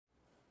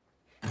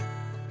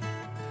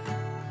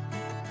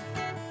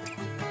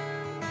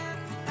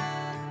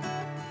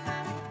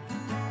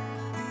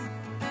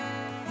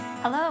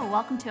Hello,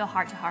 welcome to A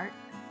Heart to Heart.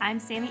 I'm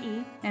Sami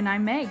E. And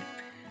I'm Meg.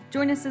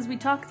 Join us as we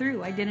talk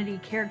through identity,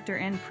 character,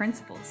 and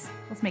principles.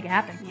 Let's make it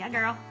happen. Yeah,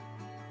 girl.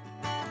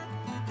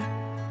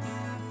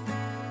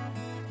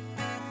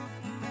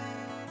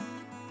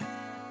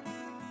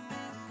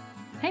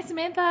 Hey,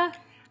 Samantha.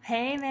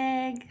 Hey,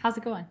 Meg. How's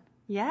it going?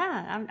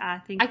 Yeah, I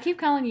think. I keep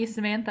calling you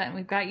Samantha, and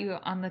we've got you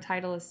on the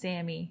title of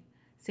Sami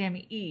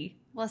E.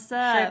 What's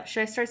up?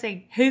 Should I start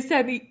saying, hey,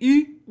 Sami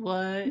E?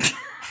 What?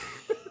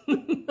 You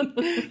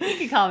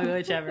can call me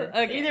whichever.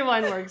 Okay. Either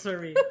one works for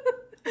me.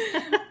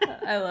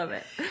 I love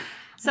it.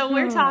 So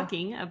we're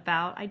talking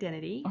about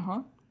identity.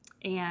 Uh-huh.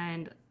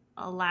 And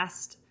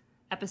last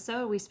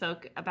episode, we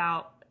spoke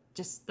about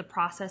just the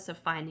process of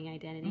finding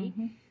identity.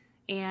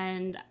 Mm-hmm.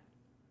 And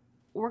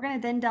we're going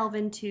to then delve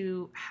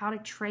into how to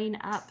train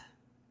up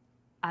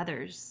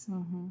others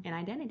in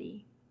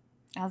identity.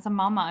 As a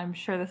mama, I'm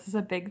sure this is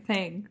a big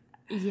thing.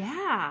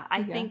 Yeah,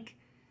 I think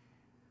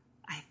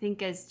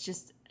as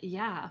just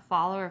a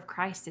follower of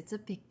Christ, it's a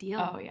big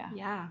deal. Oh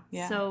yeah.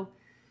 Yeah. So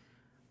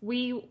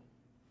we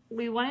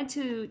wanted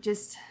to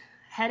just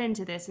head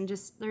into this and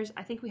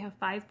I think we have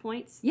 5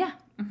 points. Yeah.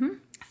 Mm-hmm.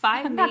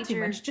 5 Not major, too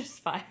much, just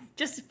 5.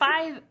 Just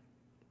 5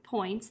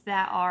 points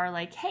that are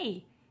like,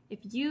 hey, if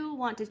you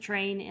want to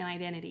train in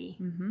identity,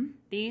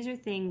 these are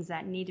things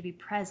that need to be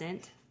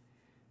present.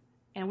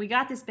 And we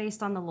got this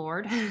based on the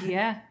Lord.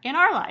 Yeah. In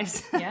our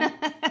lives. Yeah.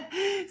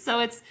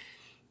 So it's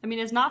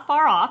not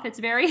far off. It's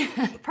very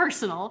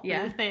personal.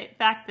 Yeah. The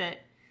fact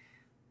that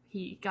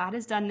God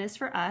has done this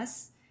for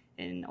us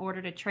in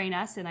order to train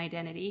us in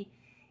identity.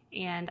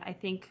 And I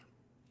think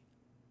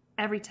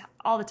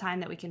all the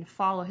time that we can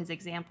follow his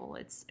example,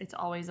 it's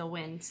always a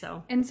win.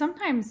 So. And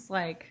sometimes,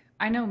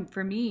 I know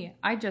for me,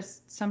 I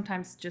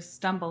sometimes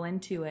stumble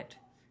into it.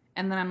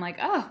 And then I'm like,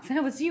 oh,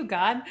 that was you,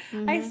 God.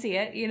 I see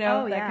it,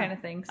 that kind of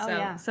thing.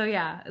 So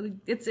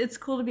it's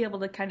cool to be able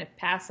to kind of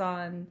pass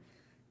on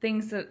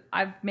things that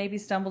I've maybe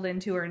stumbled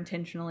into or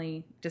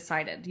intentionally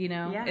decided,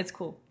 Yeah. It's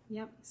cool.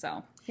 Yep.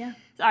 So, yeah.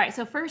 All right.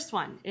 So first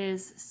one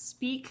is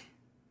speak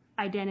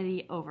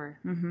identity over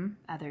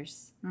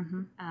others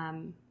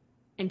and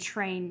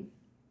train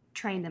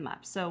them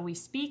up. So we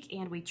speak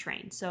and we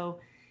train. So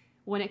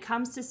when it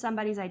comes to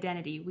somebody's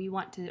identity, we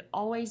want to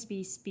always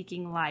be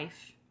speaking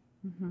life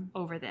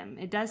over them.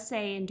 It does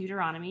say in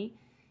Deuteronomy,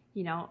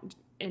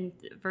 in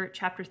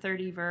chapter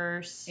 30,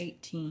 verse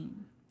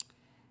 18,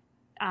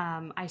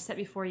 I set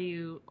before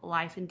you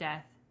life and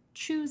death.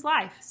 Choose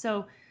life.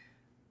 So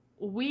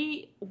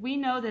we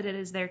know that it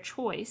is their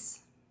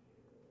choice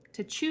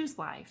to choose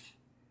life,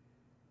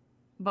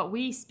 but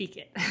we speak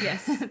it.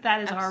 Yes,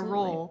 that is absolutely our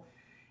role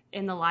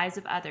in the lives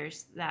of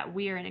others, that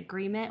we are in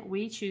agreement.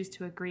 We choose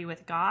to agree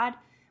with God,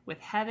 with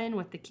heaven,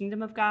 with the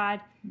kingdom of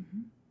God.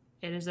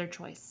 It is their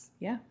choice.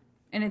 Yeah.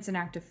 And it's an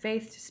act of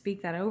faith to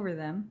speak that over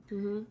them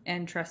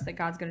and trust that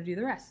God's going to do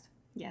the rest.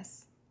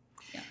 Yes.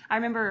 Yeah. I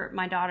remember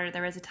my daughter,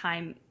 there was a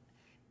time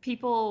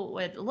people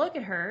would look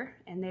at her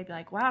and they'd be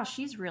like, wow,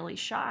 she's really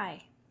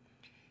shy.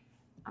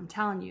 I'm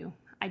telling you,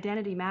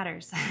 identity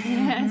matters.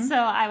 So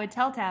I would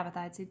tell Tabitha,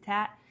 I'd say,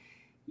 Tat,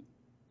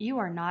 you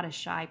are not a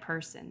shy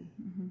person.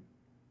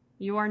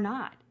 You are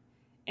not.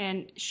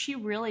 And she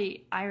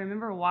really, I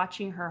remember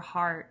watching her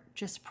heart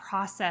just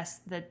process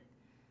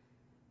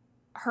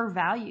her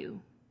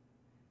value,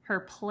 her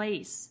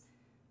place.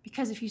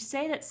 Because if you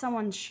say that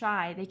someone's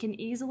shy, they can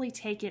easily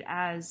take it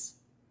as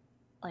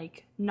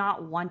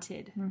not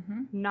wanted,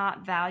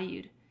 not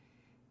valued.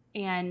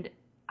 And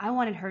I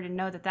wanted her to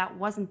know that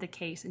wasn't the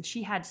case, and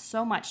she had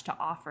so much to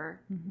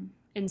offer.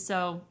 And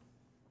so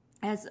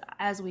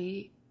as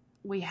we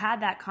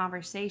had that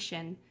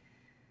conversation,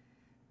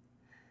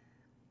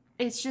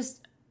 it's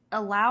just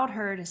allowed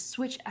her to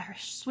switch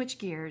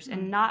gears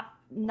and not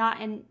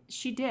and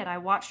she did. I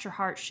watched her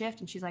heart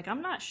shift, and she's like,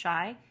 I'm not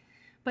shy.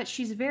 But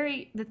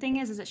the thing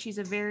is that she's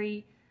a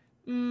very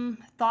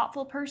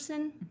thoughtful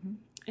person,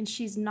 and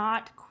she's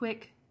not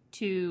quick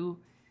to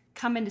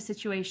come into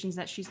situations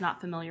that she's not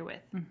familiar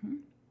with.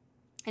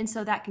 And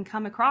so that can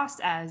come across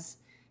as,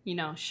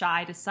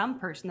 shy to some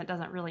person that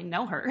doesn't really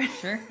know her.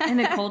 Sure.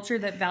 In a culture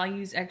that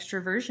values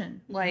extroversion,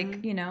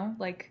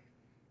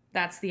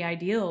 that's the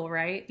ideal,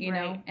 right? You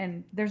know,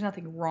 and there's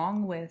nothing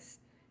wrong with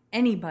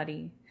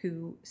anybody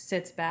who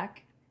sits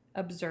back,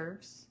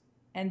 observes,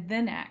 and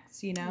then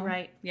acts,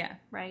 Right. Yeah.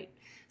 Right.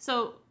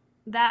 So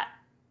that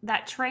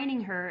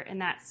training her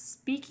and that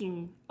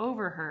speaking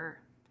over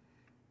her,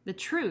 the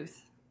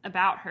truth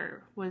about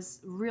her, was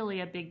really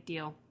a big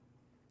deal.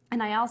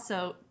 And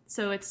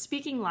so it's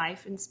speaking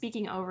life and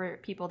speaking over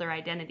people, their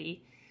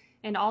identity,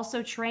 and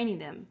also training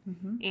them.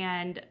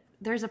 And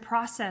there's a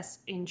process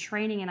in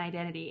training an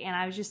identity. And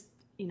I was just,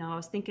 I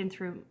was thinking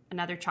through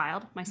another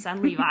child, my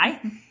son Levi,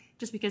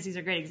 just because these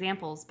are great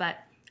examples. But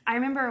I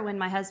remember when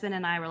my husband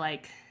and I were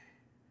like,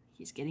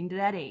 he's getting to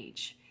that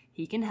age.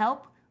 He can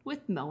help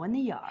with mowing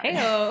the yard.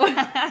 Hey-o.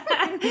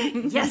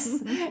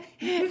 Yes.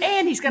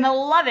 And he's going to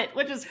love it,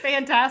 which is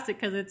fantastic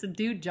because it's a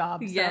dude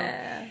job.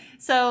 Yeah.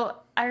 So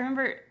I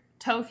remember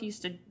Toph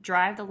used to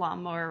drive the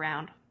lawnmower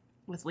around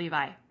with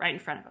Levi right in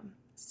front of him.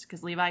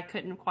 because Levi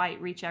couldn't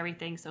quite reach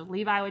everything. So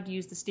Levi would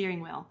use the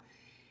steering wheel.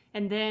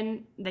 And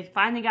then they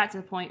finally got to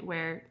the point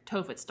where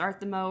Toph would start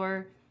the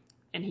mower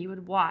and he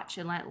would watch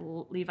and let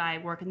Levi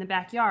work in the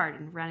backyard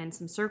and run in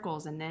some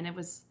circles. And then it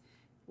was,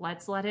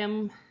 let's let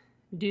him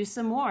do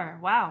some more.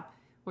 Wow,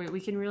 we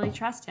can really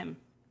trust him.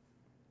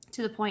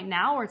 To the point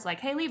now where it's like,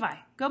 hey, Levi,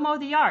 go mow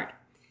the yard.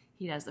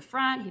 He does the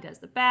front, he does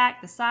the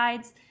back, the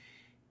sides,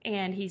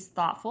 and he's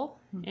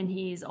thoughtful and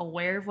he's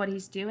aware of what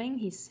he's doing.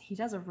 He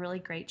does a really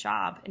great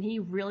job and he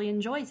really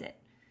enjoys it.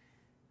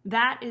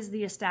 That is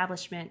the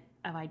establishment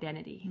of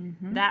identity.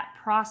 That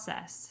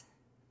process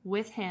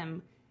with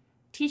him,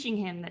 teaching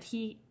him that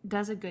he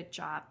does a good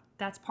job.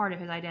 That's part of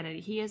his identity.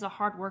 He is a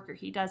hard worker.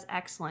 He does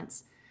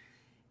excellence.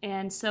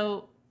 And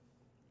so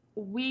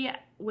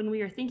when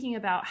we are thinking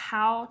about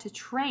how to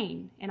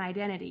train an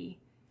identity,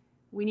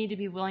 we need to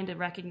be willing to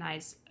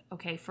recognize,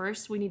 okay,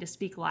 first we need to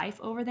speak life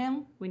over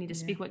them. We need to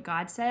speak what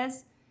God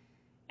says.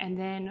 And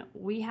then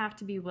we have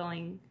to be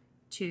willing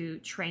to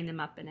train them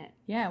up in it.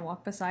 Yeah,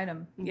 walk beside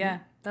them. Yeah,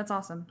 that's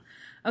awesome.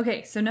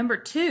 Okay, so number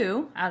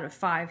 2 out of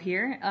 5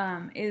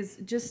 here is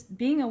just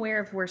being aware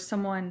of where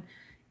someone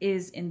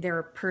is in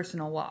their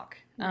personal walk.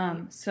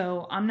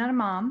 So I'm not a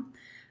mom,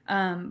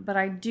 but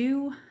I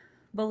do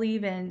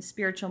believe in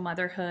spiritual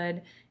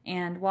motherhood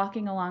and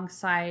walking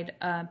alongside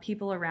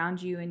people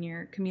around you in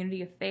your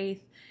community of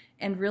faith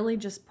and really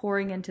just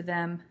pouring into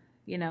them,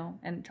 you know,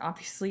 and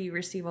obviously you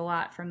receive a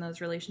lot from those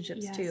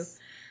relationships too.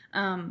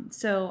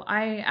 So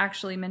I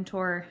actually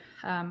mentor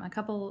a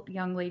couple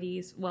young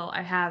ladies. Well,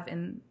 I have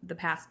in the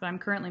past, but I'm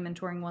currently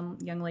mentoring one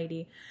young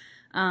lady.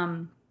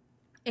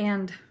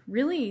 And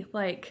really,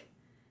 like,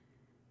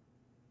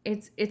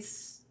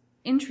 it's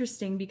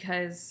interesting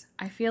because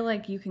I feel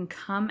like you can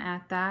come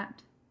at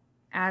that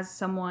as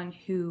someone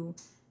who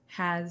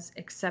has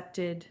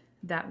accepted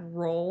that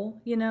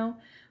role, you know,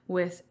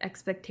 with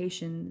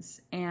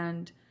expectations,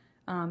 and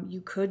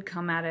you could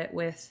come at it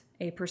with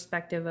a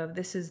perspective of,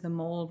 this is the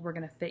mold we're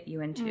going to fit you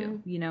into,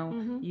 you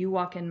know, you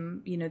walk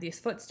in, you know, these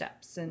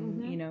footsteps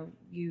and, you know,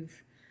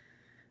 you've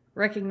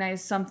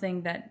recognized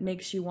something that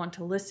makes you want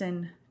to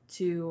listen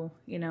to,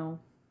 you know,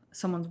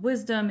 someone's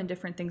wisdom and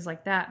different things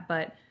like that.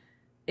 But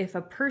if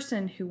a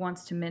person who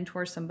wants to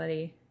mentor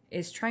somebody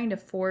is trying to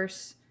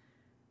force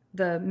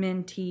the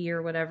mentee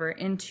or whatever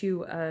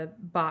into a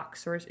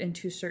box or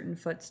into certain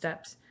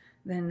footsteps,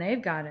 then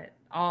they've got it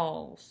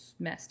all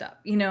messed up.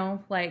 You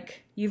know,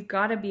 like, you've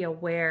got to be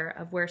aware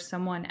of where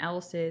someone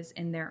else is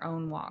in their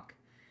own walk.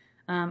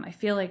 I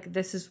feel like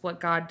this is what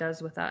God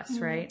does with us,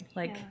 right?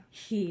 Like,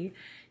 he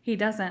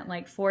doesn't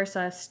like force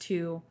us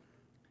to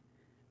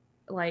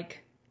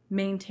like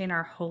maintain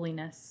our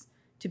holiness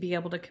to be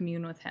able to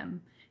commune with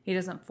him. He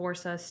doesn't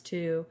force us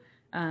to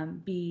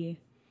be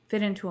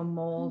fit into a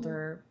mold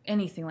or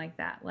anything like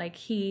that. Like,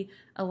 he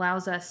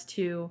allows us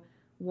to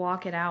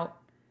walk it out.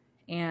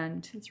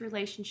 And it's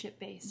relationship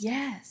based.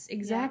 Yes,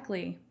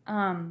 exactly.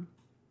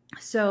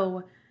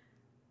 So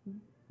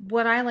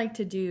what I like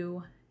to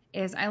do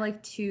is I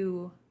like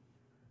to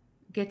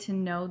get to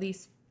know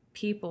these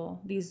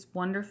people, these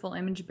wonderful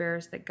image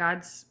bearers that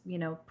God's, you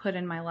know, put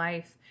in my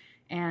life,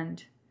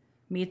 and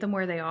meet them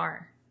where they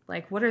are.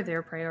 Like, what are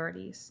their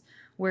priorities?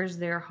 Where's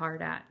their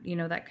heart at? You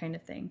know, that kind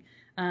of thing.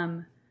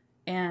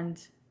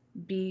 And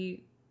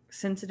be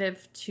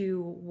sensitive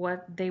to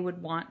what they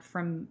would want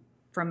from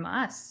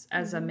us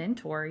as a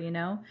mentor. You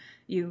know,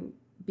 you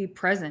be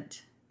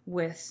present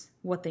with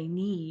what they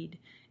need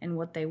and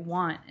what they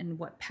want and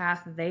what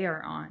path they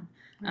are on.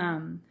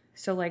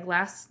 So like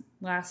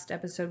last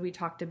episode, we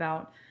talked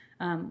about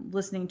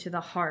listening to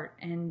the heart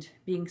and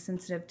being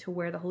sensitive to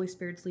where the Holy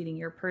Spirit's leading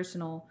your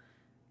personal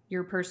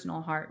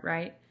heart,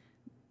 right?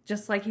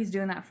 Just like he's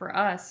doing that for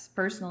us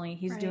personally,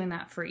 he's doing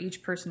that for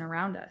each person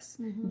around us.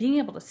 Being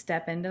able to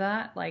step into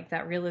that, like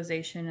that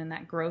realization and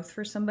that growth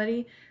for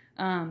somebody,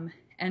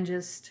 and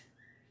just,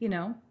 you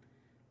know,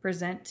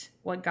 present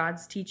what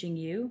God's teaching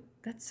you,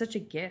 that's such a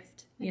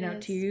gift, you know,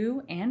 to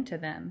you and to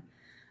them.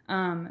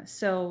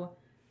 So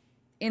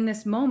in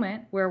this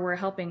moment where we're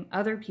helping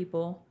other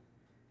people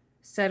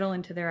settle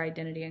into their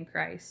identity in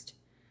Christ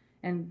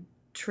and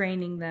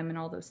training them and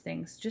all those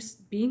things,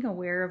 just being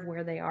aware of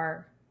where they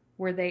are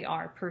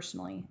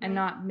personally, and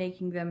not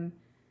making them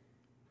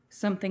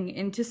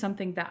into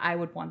something that I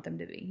would want them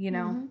to be, you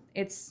know.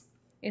 It's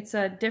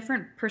a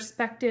different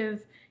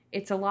perspective.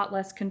 It's a lot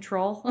less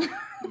control.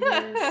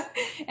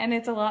 And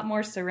it's a lot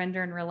more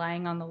surrender and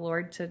relying on the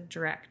Lord to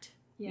direct.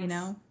 You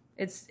know,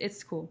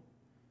 it's cool.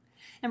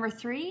 Number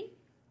 3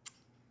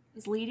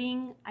 is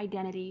leading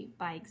identity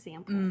by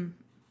example.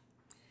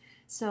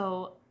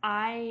 So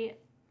my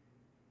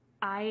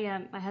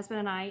husband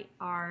and I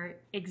are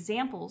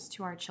examples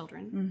to our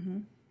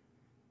children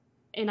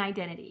in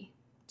identity.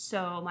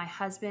 So my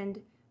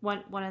husband,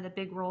 one of the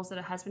big roles that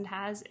a husband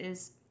has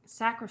is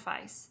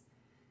sacrifice.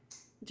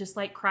 Just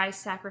like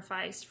Christ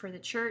sacrificed for the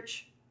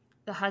church,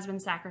 the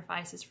husband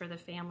sacrifices for the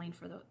family and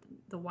for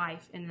the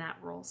wife in that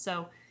role.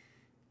 So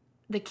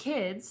the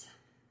kids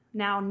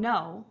now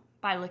know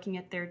by looking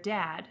at their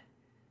dad,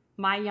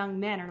 my young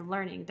men are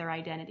learning their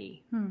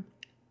identity.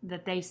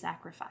 that they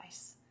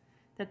sacrifice,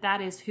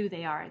 that is who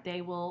they are.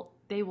 They will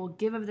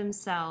give of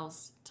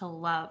themselves to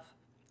love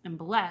and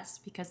bless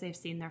because they've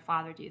seen their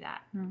father do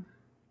that.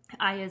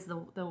 I, as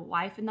the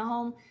wife in the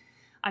home,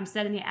 I'm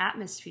setting the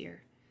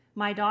atmosphere.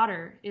 My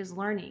daughter is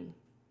learning,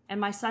 and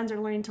my sons are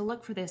learning to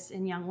look for this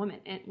in young women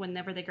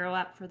whenever they grow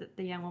up, for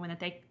the young women that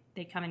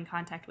they come in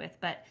contact with.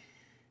 But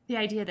the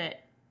idea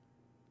that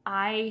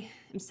I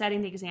am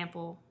setting the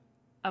example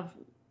of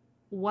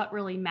what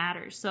really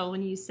matters. So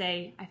when you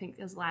say, I think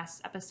it was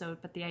last episode,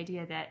 but the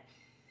idea that,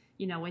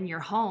 you know, when you're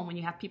home, when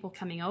you have people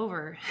coming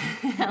over,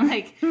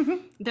 like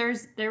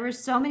there were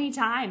so many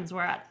times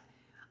where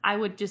I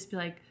would just be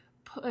like,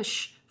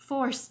 push,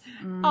 force.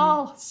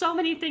 Oh, so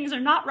many things are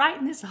not right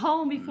in this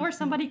home before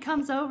somebody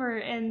comes over,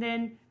 and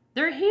then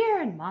they're here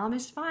and mom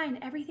is fine.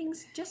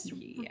 Everything's just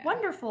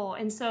wonderful.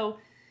 And so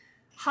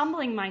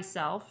humbling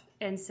myself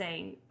and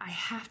saying, I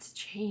have to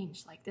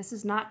change. Like, this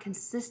is not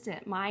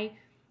consistent.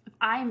 If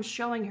I am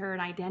showing her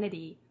an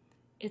identity,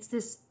 it's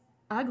this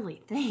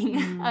ugly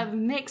thing of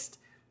mixed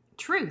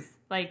truth.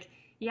 Like,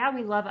 yeah,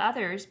 we love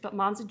others, but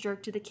mom's a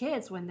jerk to the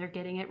kids when they're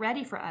getting it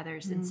ready for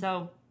others. And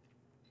so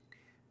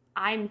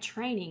I'm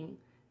training,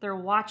 they're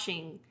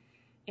watching,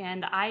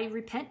 and I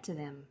repent to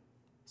them.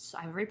 So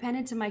I've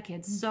repented to my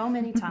kids so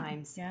many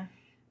times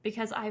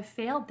because I've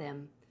failed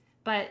them.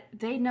 But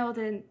they know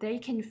that they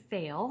can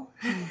fail,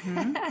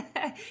 and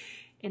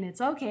it's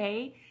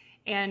okay.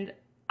 And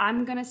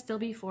I'm going to still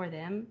be for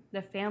them.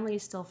 The family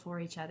is still for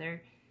each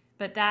other.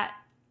 But that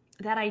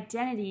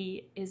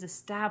identity is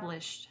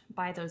established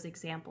by those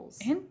examples.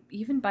 And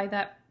even by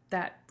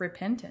that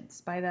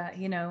repentance, by that,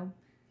 you know,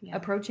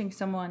 approaching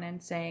someone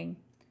and saying,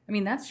 I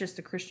mean, that's just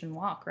a Christian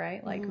walk,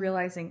 right? Like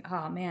realizing,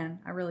 oh man,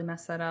 I really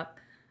messed that up.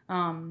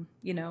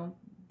 You know,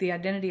 the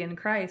identity in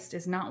Christ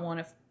is not one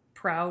of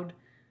proud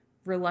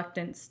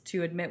reluctance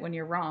to admit when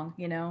you're wrong,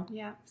 you know?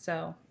 Yeah.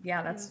 So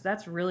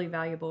that's really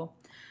valuable.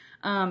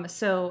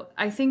 So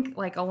I think,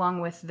 like,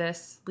 along with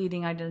this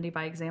leading identity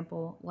by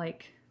example,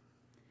 like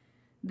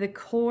the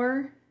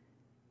core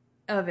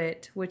of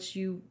it, which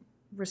you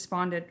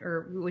responded,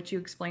 or which you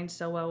explained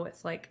so well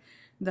with, like,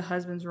 the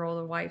husband's role,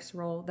 the wife's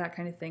role, that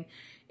kind of thing.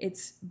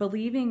 It's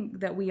believing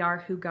that we are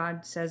who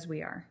God says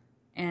we are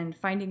and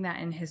finding that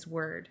in his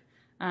word.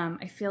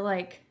 I feel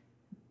like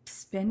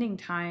spending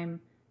time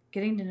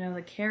getting to know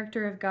the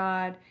character of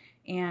God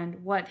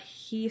and what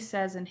he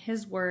says in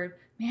his word,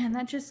 man,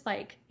 that just,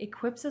 like,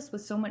 equips us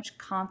with so much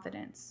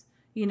confidence,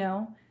 you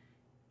know?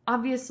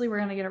 Obviously, we're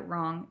going to get it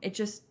wrong. It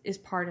just is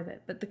part of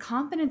it. But the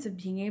confidence of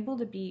being able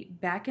to be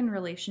back in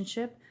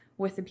relationship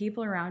with the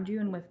people around you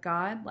and with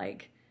God,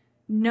 like,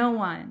 no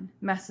one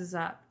messes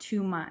up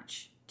too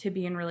much to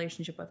be in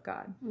relationship with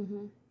God,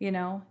 you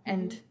know?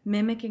 And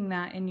mimicking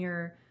that in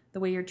the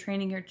way you're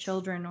training your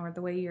children, or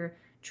the way you're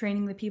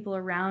training the people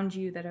around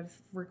you that have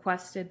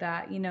requested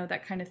that, you know,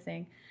 that kind of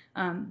thing.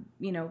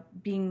 You know,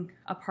 being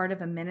a part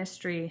of a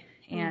ministry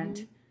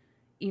and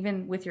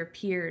even with your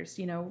peers,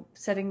 you know,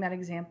 setting that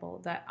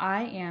example that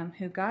I am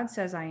who God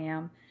says I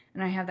am,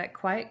 and I have that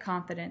quiet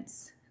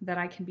confidence that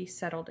I can be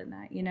settled in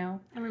that, you know?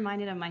 I'm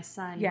reminded of my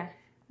son. Yeah.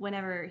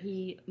 Whenever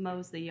he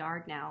mows the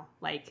yard now,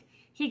 like,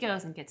 he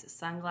goes and gets his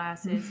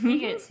sunglasses, he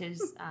gets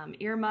his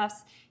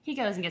earmuffs, he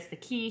goes and gets the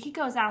key, he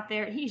goes out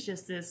there, he's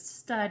just this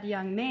stud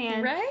young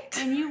man. Right?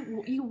 And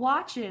you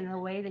watch it in the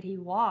way that he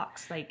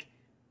walks, like,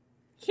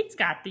 he's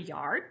got the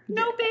yard,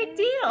 no big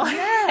deal.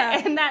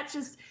 Yeah. And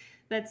that's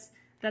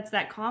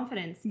that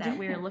confidence that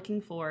we're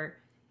looking for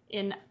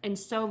in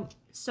so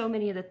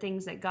many of the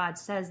things that God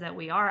says that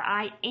we are.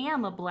 I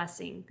am a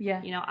blessing.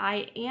 Yeah. You know,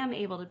 I am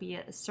able to be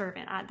a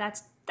servant.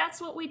 That's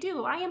what we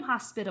do. I am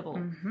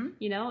hospitable.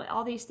 You know,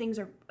 all these things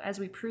are as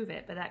we prove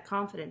it, but that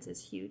confidence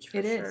is huge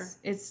for sure.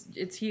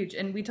 It's huge.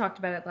 And we talked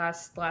about it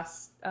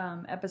last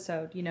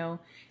episode, you know,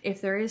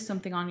 if there is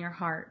something on your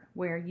heart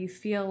where you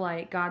feel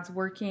like God's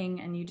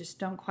working and you just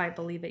don't quite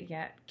believe it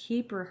yet,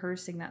 keep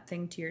rehearsing that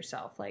thing to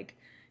yourself. Like,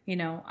 you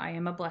know, I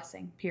am a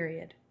blessing,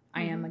 period.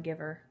 I am a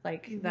giver.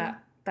 Like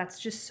that's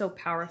just so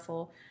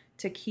powerful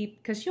to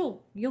keep, because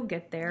you'll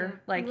get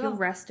there. Like, you'll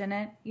rest in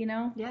it, you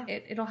know? Yeah.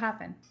 It'll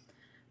happen.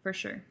 For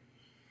sure.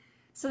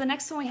 So the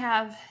next one we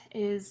have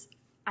is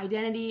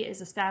identity is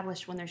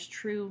established when there's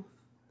true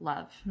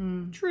love.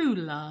 True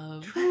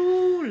love.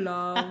 True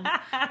love.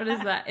 What is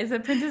that? Is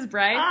it Princess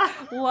Bride?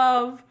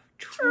 Love.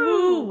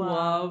 True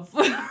love.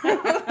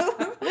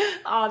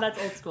 Oh,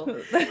 that's old school.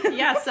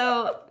 Yeah,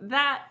 so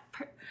that,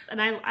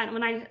 and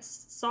when I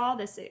saw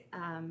this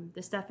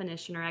this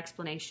definition or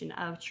explanation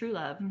of true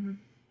love,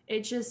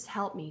 it just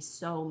helped me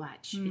so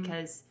much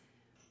because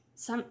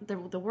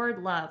the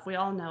word love, we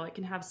all know it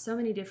can have so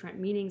many different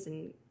meanings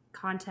and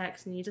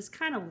contexts, and you just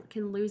kind of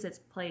can lose its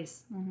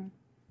place.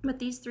 But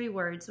these three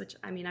words, which,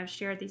 I mean, I've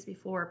shared these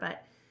before,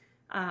 but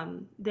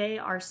they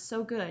are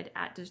so good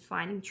at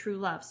defining true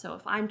love. So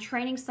if I'm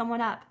training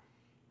someone up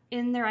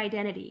in their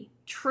identity,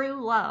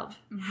 true love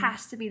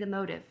has to be the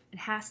motive. It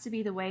has to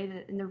be the way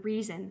that, and the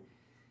reason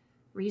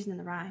in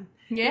the rhyme.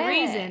 Yeah. The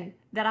reason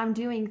that I'm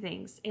doing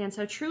things. And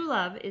so true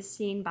love is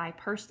seen by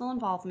personal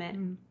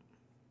involvement,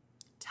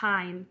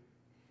 time,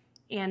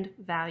 and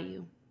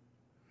value.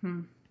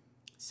 Hmm.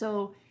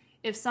 So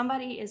if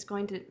somebody is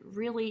going to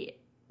really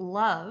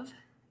love,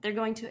 they're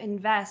going to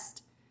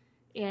invest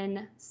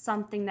in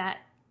something that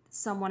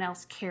someone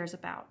else cares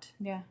about.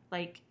 Yeah.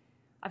 Like,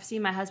 I've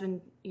seen my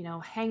husband,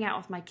 hang out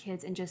with my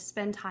kids and just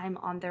spend time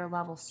on their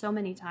level so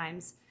many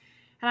times.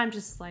 And I'm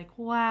just like,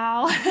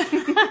 wow,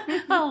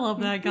 I love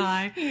that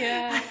guy.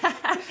 Yeah.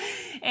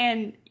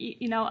 And,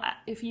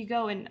 if you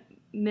go and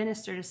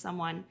minister to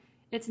someone,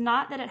 it's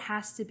not that it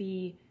has to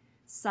be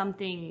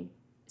something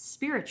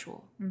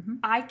spiritual. Mm-hmm.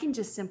 I can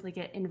just simply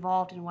get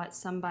involved in what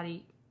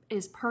somebody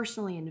is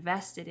personally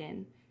invested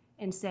in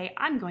and say,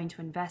 I'm going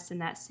to invest in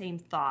that same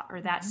thought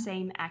or that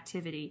same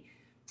activity.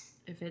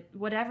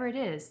 Whatever it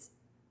is,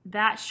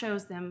 that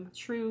shows them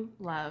true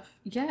love.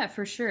 Yeah,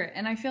 for sure.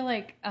 And I feel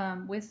like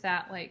with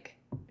that, like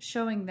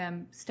showing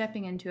them,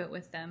 stepping into it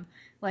with them,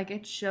 like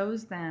it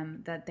shows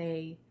them that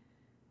they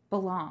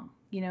belong.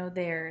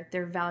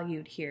 They're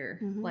valued here.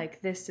 Mm-hmm.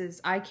 Like, this is,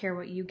 I care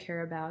what you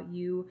care about.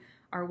 You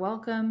are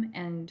welcome,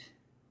 and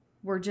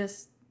we're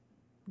just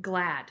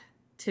glad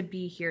to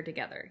be here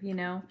together,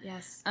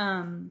 Yes.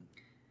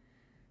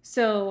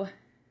 So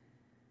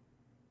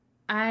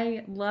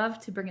I love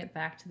to bring it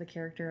back to the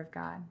character of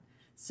God.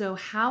 So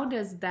how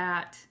does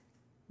that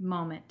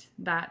moment,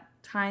 that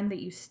time that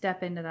you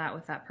step into that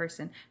with that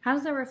person, how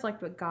does that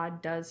reflect what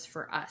God does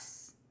for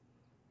us?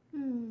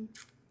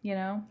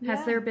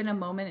 Has there been a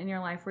moment in your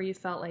life where you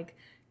felt like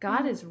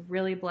God is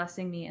really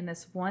blessing me in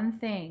this one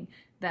thing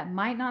that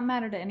might not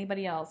matter to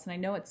anybody else? And I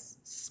know it's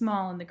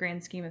small in the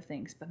grand scheme of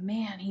things, but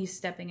man, he's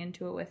stepping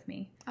into it with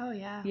me. Oh,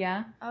 yeah.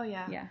 Yeah? Oh,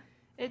 yeah. Yeah.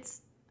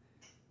 It's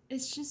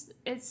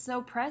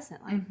so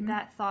present. Like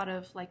that thought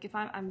of like, if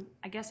I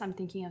guess I'm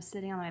thinking of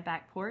sitting on my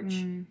back porch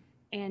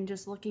and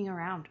just looking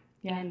around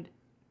and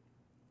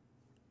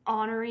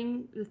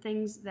honoring the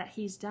things that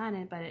he's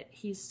done, but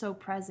he's so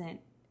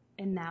present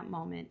in that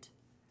moment.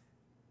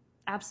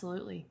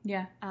 Absolutely.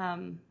 Yeah.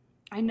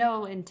 I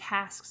know in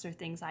tasks or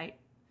things,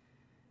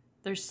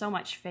 there's so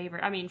much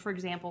favor. I mean, for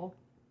example,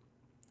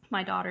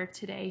 my daughter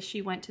today,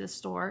 she went to the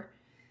store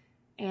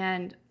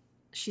and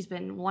she's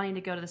been wanting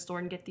to go to the store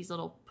and get these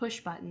little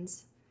push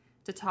buttons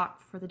to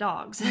talk for the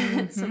dogs.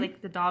 So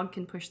like the dog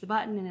can push the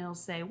button and it'll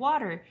say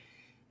water.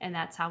 And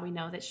that's how we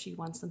know that she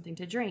wants something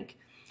to drink.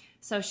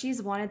 So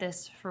she's wanted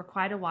this for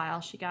quite a while.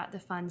 She got the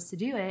funds to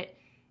do it.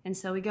 And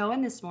so we go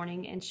in this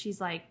morning and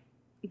she's like,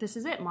 this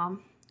is it,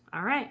 Mom.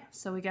 All right.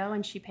 So we go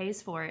and she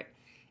pays for it.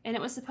 And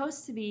it was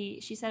supposed to be,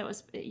 she said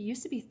it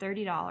used to be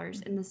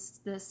 $30. And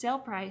the sale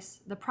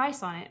price, the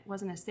price on it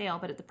wasn't a sale,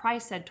 but the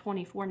price said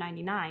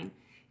 $24.99.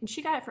 And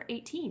she got it for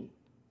 $18.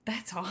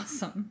 That's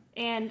awesome.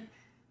 And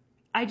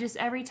I just,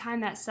 every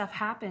time that stuff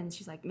happens,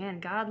 she's like, man,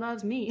 God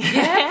loves me.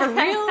 Yeah, for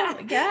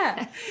real.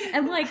 Yeah.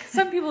 And like,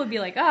 some people would be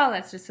like, oh,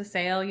 that's just a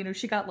sale.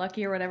 She got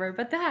lucky or whatever.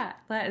 But that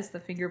is the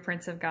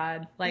fingerprints of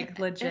God. Like,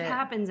 legit. It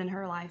happens in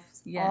her life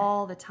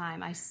all the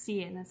time. I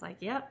see it and it's like,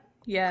 yep.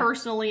 Yeah.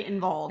 Personally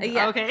involved.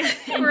 Yeah. Okay.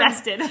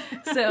 Invested.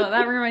 So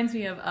that reminds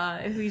me of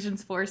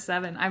Ephesians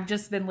 4:7. I've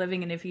just been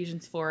living in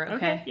Ephesians 4.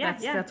 Okay. Yeah,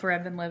 that's where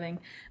I've been living.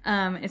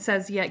 It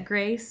says, yet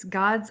grace,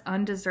 God's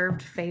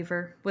undeserved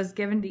favor, was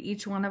given to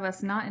each one of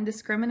us not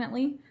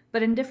indiscriminately,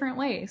 but in different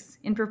ways,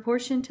 in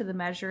proportion to the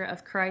measure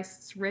of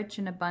Christ's rich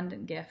and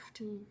abundant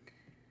gift.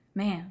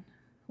 Man,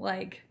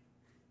 like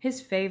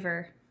his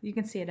favor, you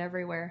can see it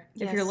everywhere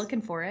if you're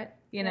looking for it.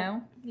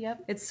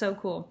 Yep. It's so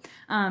cool.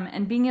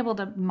 And being able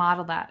to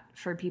model that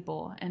for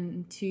people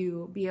and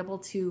to be able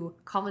to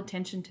call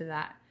attention to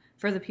that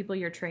for the people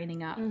you're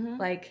training up.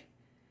 Like,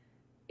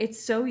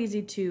 it's so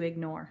easy to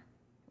ignore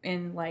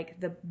in like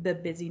the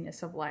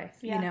busyness of life,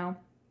 the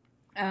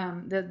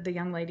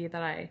young lady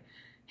that I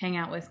hang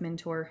out with,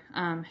 mentor,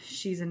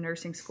 she's in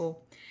nursing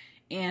school.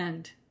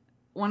 And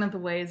one of the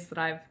ways that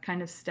I've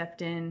kind of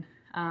stepped in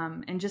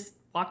and just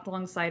walked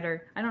alongside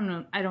her. I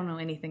don't know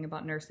anything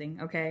about nursing.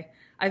 Okay.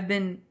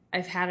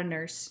 I've had a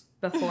nurse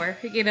before,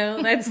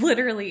 that's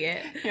literally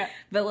it. Yeah.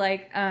 But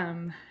like,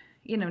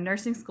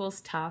 nursing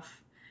school's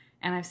tough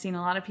and I've seen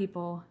a lot of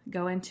people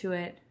go into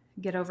it,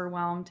 get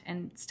overwhelmed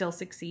and still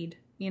succeed,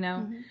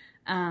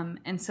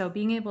 and so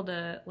being able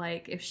to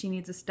like, if she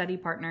needs a study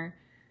partner,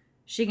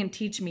 she can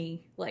teach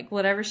me like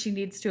whatever she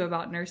needs to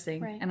about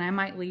nursing. Right. And I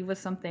might leave with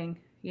something,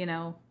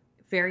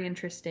 very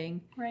interesting,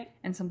 right?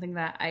 And something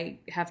that I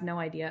have no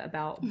idea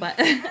about, but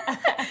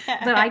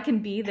but I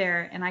can be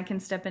there and I can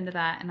step into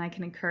that and I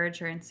can encourage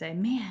her and say,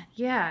 man,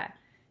 yeah,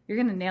 you're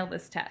gonna nail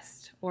this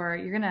test, or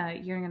you're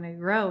gonna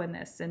grow in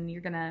this, and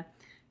you're gonna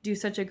do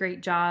such a great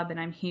job, and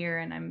I'm here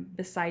and I'm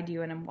beside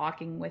you and I'm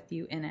walking with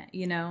you in it.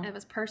 It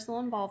was personal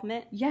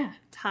involvement,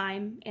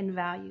 time and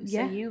value.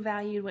 So you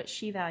valued what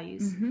she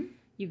values.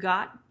 You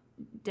got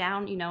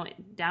down in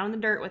the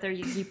dirt with her.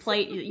 You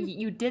played.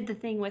 You did the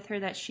thing with her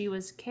that she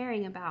was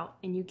caring about,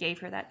 and you gave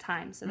her that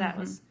time. So that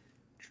was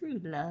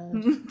true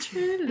love.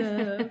 True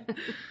love.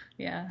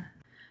 Yeah.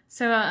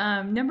 So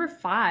number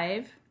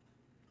 5,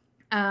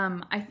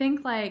 I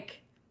think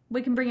like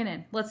we can bring it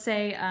in. Let's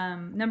say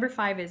number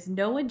 5 is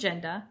no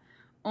agenda,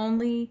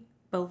 only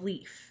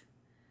belief.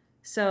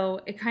 So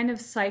it kind of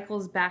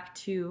cycles back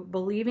to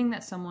believing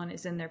that someone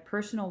is in their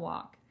personal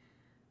walk,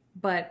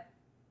 but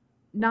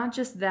not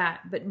just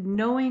that, but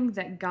knowing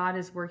that God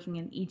is working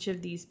in each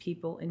of these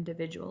people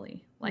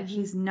individually. Like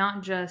he's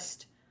not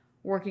just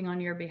working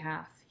on your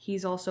behalf.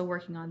 He's also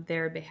working on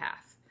their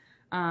behalf.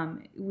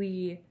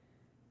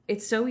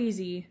 It's so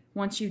easy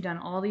once you've done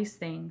all these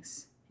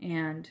things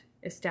and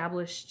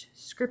established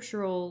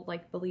scriptural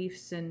like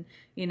beliefs and,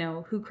 you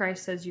know, who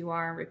Christ says you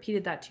are, and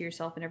repeated that to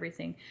yourself and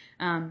everything.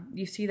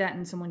 You see that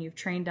in someone you've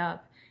trained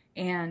up,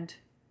 and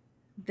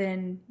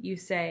then you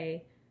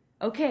say,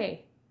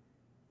 okay,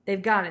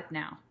 they've got it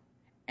now.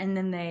 And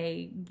then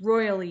they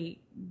royally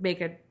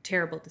make a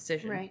terrible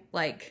decision. Right.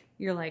 Like,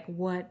 you're like,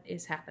 what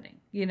is happening?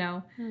 You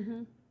know?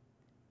 Mm-hmm.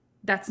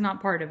 That's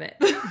not part of it.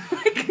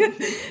 Like,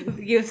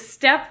 you've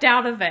stepped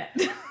out of it.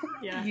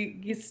 Yeah.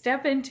 You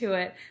step into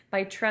it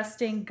by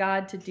trusting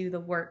God to do the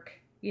work,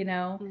 you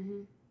know?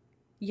 Mm-hmm.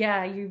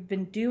 Yeah, you've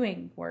been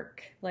doing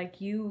work.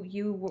 Like you've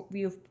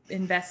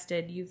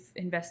invested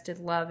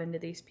love into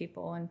these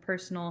people and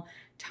personal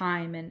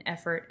time and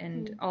effort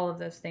and all of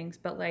those things.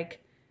 But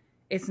like,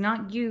 it's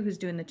not you who's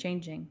doing the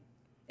changing.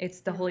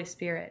 It's the Holy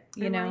Spirit,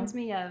 you know? It reminds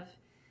me of,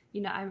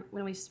 you know,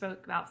 when we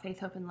spoke about faith,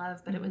 hope, and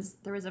love, but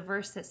there was a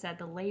verse that said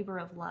the labor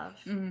of love.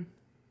 Mm-hmm.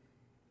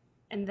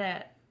 And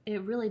that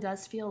it really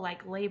does feel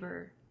like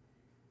labor,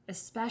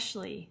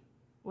 especially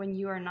when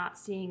you are not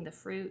seeing the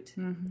fruit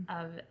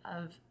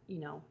of you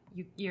know,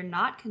 you're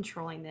not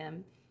controlling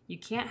them. You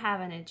can't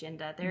have an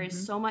agenda. There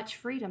is so much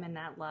freedom in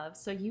that love.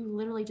 So you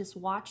literally just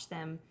watch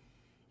them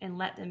and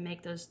let them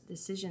make those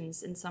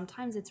decisions. And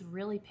sometimes it's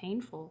really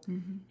painful.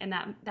 Mm-hmm. And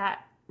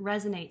that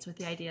resonates with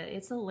the idea.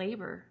 It's a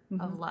labor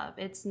of love.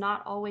 It's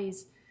not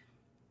always,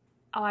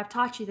 oh, I've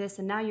taught you this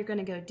and now you're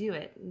going to go do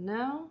it.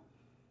 No.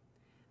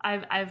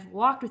 I've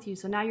walked with you,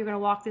 so now you're going to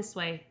walk this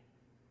way.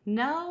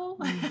 No.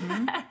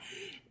 Mm-hmm.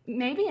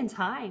 Maybe in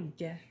time.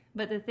 Yeah.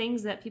 But the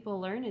things that people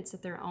learn, it's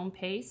at their own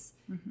pace.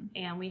 Mm-hmm.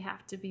 And we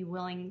have to be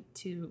willing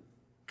to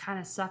kind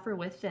of suffer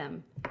with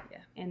them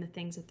and the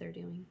things that they're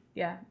doing.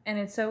 Yeah. And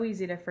it's so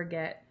easy to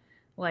forget.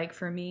 Like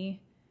for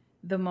me,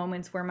 the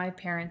moments where my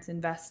parents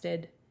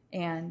invested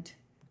and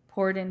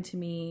poured into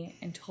me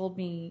and told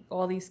me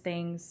all these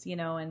things, you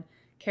know, and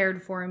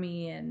cared for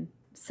me and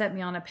set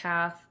me on a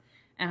path.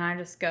 And I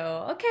just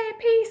go, okay,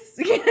 peace.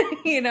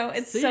 You know,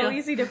 it's so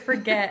easy to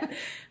forget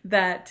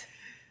that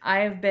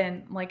I have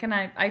been like, and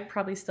I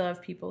probably still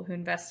have people who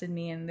invest in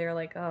me and they're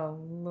like, oh,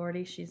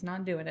 Lordy, she's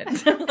not doing it.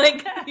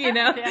 Like, you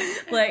know,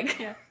 like,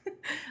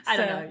 I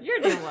don't know. You're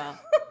doing well.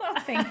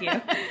 Thank you.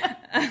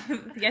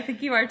 I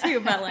think you are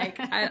too. But like,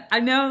 I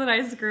know that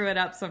I screw it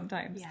up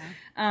sometimes.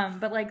 Yeah.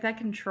 But like that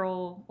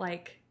control,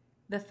 like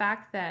the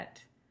fact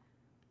that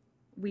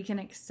we can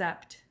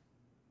accept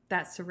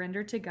that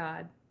surrender to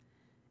God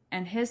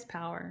and his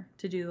power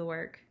to do the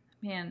work,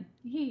 man,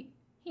 he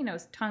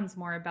knows tons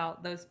more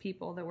about those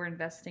people that we're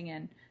investing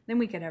in than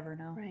we could ever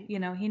know. Right. You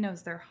know, he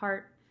knows their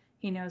heart.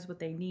 He knows what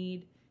they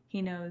need.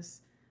 He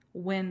knows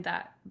when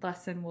that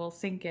lesson will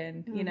sink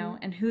in, you know,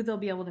 and who they'll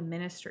be able to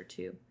minister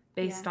to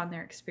based on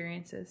their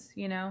experiences,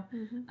 you know?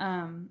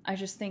 Mm-hmm. I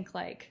just think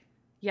like,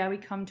 yeah, we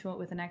come to it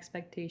with an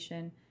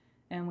expectation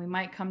and we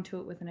might come to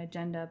it with an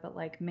agenda, but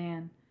like,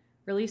 man,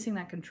 releasing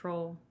that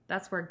control,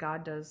 that's where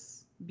God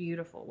does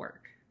beautiful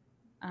work.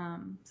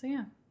 So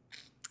yeah.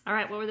 All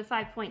right. What were the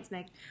 5 points,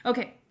 Meg?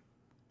 Okay.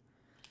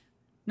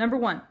 Number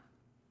 1,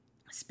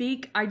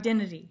 speak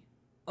identity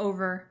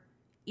over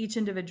each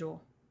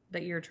individual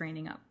that you're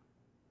training up,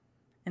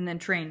 and then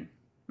train.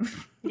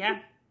 Yeah.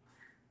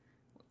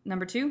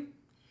 Number 2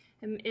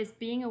 is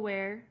being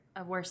aware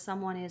of where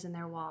someone is in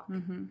their walk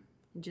and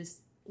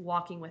just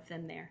walking with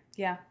them there.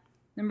 Yeah.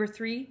 Number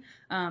 3,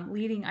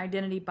 leading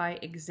identity by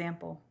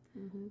example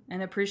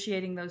and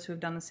appreciating those who have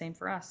done the same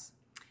for us.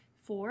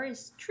 4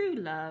 is true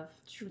love,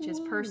 which is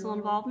personal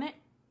involvement,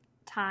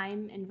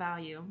 time, and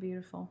value.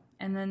 Beautiful.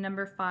 And then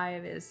number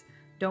 5 is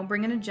don't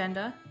bring an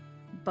agenda.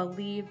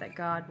 Believe that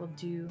God will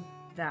do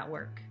that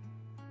work.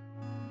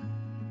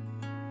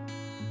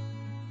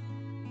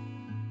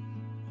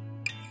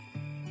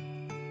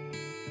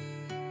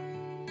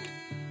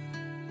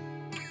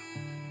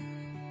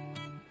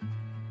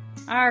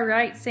 All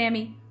right,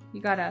 Sammy,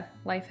 you got a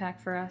life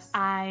hack for us?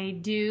 I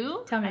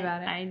do. Tell me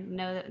about it. I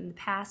know that in the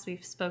past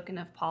we've spoken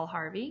of Paul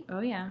Harvey. Oh,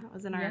 yeah. That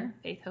was in our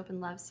Faith, Hope,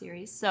 and Love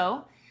series.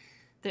 So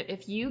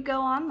if you go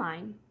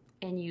online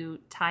and you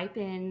type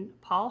in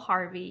Paul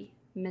Harvey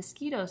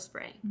mosquito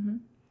spray,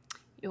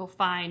 you'll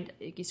find,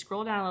 you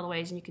scroll down a little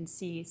ways and you can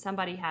see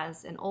somebody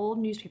has an old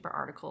newspaper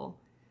article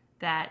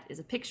that is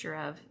a picture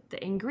of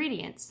the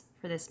ingredients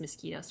for this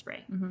mosquito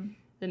spray.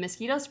 The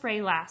mosquito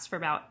spray lasts for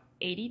about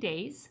 80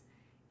 days.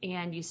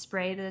 And you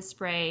spray the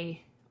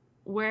spray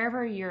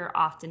wherever you're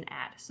often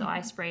at. So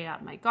I spray it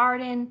out in my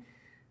garden,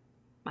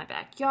 my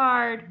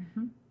backyard,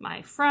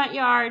 my front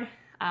yard,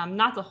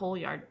 not the whole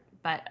yard,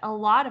 but a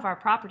lot of our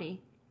property.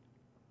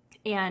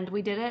 And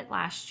we did it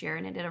last year,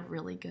 and it did a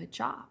really good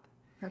job.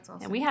 That's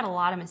awesome. And we had a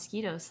lot of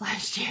mosquitoes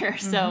last year.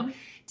 So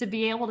to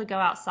be able to go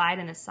outside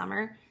in the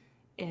summer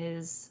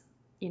is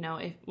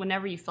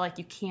whenever you feel like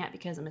you can't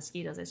because of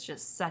mosquitoes, it's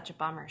just such a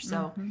bummer.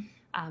 So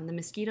the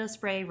mosquito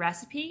spray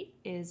recipe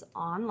is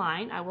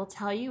online. I will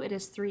tell you, it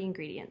is 3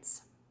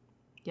 ingredients.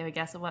 Do you have a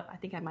guess of what? I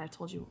think I might have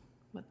told you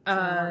what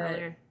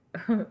earlier.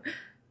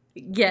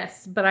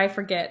 Yes, but I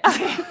forget.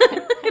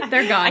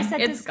 They're gone.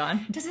 It's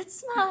gone. Does it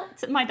smell?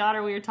 My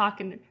daughter, we were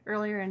talking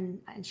earlier, and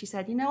she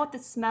said, "You know what the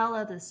smell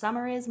of the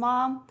summer is,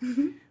 Mom?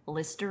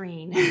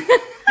 Listerine."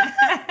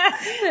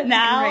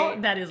 Now,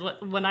 great. That is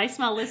when I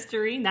smell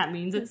Listerine, that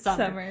means it's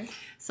summer.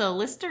 So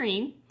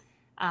Listerine,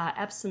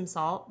 Epsom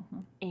salt,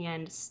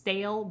 and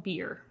stale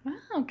beer.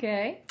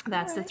 Okay.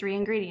 That's the 3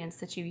 ingredients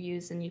that you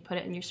use, and you put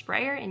it in your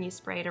sprayer, and you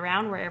spray it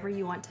around wherever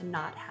you want to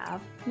not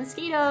have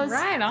mosquitoes.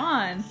 Right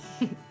on.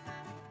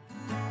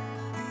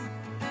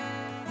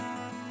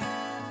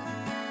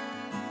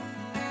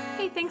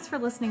 Hey, thanks for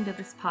listening to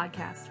this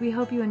podcast. We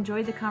hope you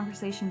enjoyed the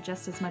conversation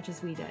just as much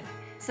as we did.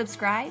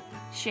 Subscribe,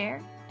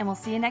 share, and we'll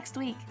see you next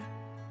week.